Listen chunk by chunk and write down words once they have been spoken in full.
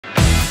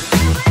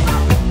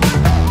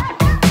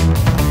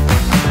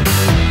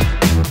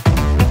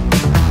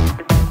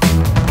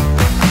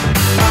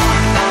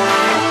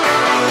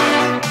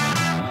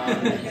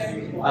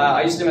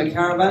I used to live in a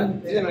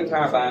caravan. If you live in a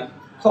caravan,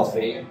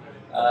 coffee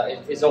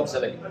is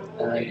obsolete.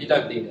 You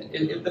don't need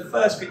it. The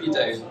first thing you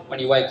do when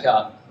you wake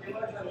up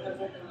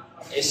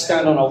is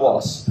stand on a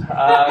wasp.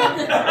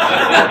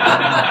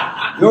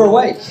 You're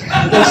awake.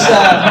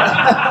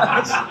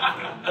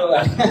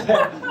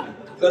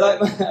 But like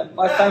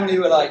my family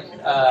were like,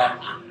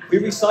 we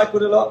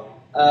recycled a lot.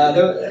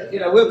 We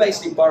were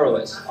basically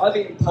borrowers. I've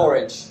eaten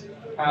porridge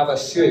out of a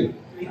shoe.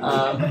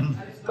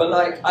 But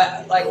like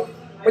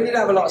when you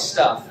don't have a lot of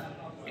stuff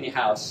in your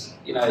house,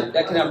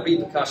 that can have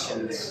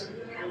repercussions.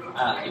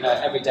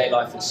 Everyday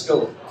life at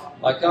school.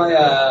 Like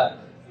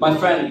my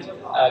friend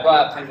got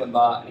out of Penguin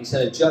Bar and he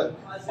said a joke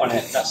on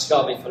it that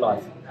scarred me for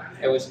life.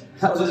 It was,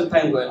 how does a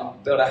penguin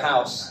build a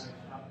house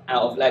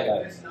out of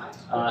Lego?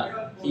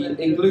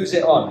 He glues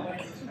it on.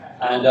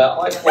 And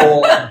I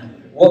thought,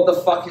 what the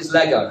fuck is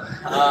Lego?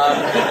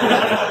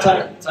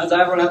 Turns out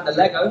everyone had the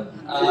Lego.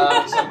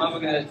 So Mum, we're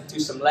going to do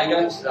some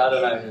Lego. She said, I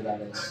don't know who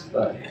that is,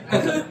 but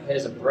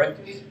here's a brick.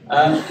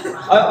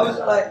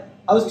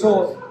 I was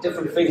taught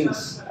different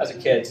things as a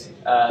kid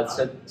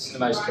to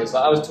most kids.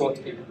 Like I was taught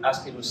to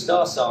ask people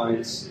star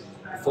signs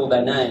before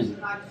their name,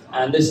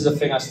 and this is a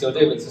thing I still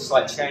do, but it's a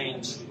slight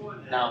change.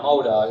 Now I'm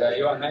older. I go,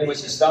 "You right, mate?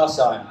 What's your star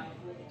sign?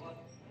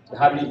 Do you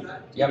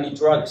have any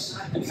drugs?"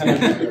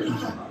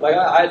 Like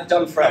I had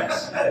dumb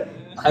friends. I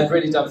had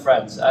really dumb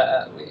friends.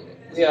 We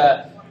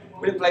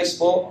didn't play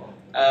sport.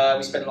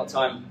 We spent a lot of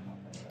time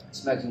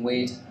smoking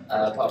weed.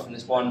 Apart from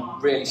this one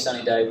really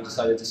sunny day, we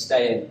decided to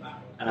stay in.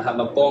 And I had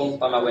my bong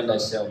by my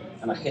windowsill,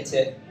 and I hit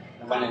it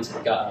and ran into the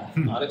gutter.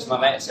 And I looked at my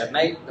mate and said,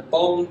 "Mate, the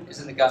bong is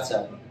in the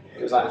gutter."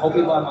 He was like, "Hold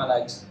me by my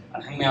legs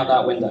and hang me out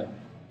that window."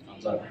 I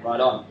was like,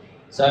 "Right on."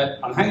 So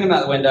I'm hanging him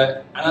out the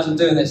window, and as I'm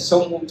doing this,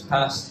 someone walked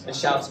past and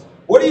shouted,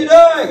 "What are you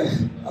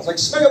doing?" I was like,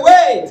 "Smoke a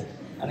weed!"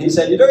 And he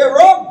said, "You're doing it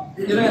wrong!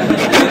 You're doing it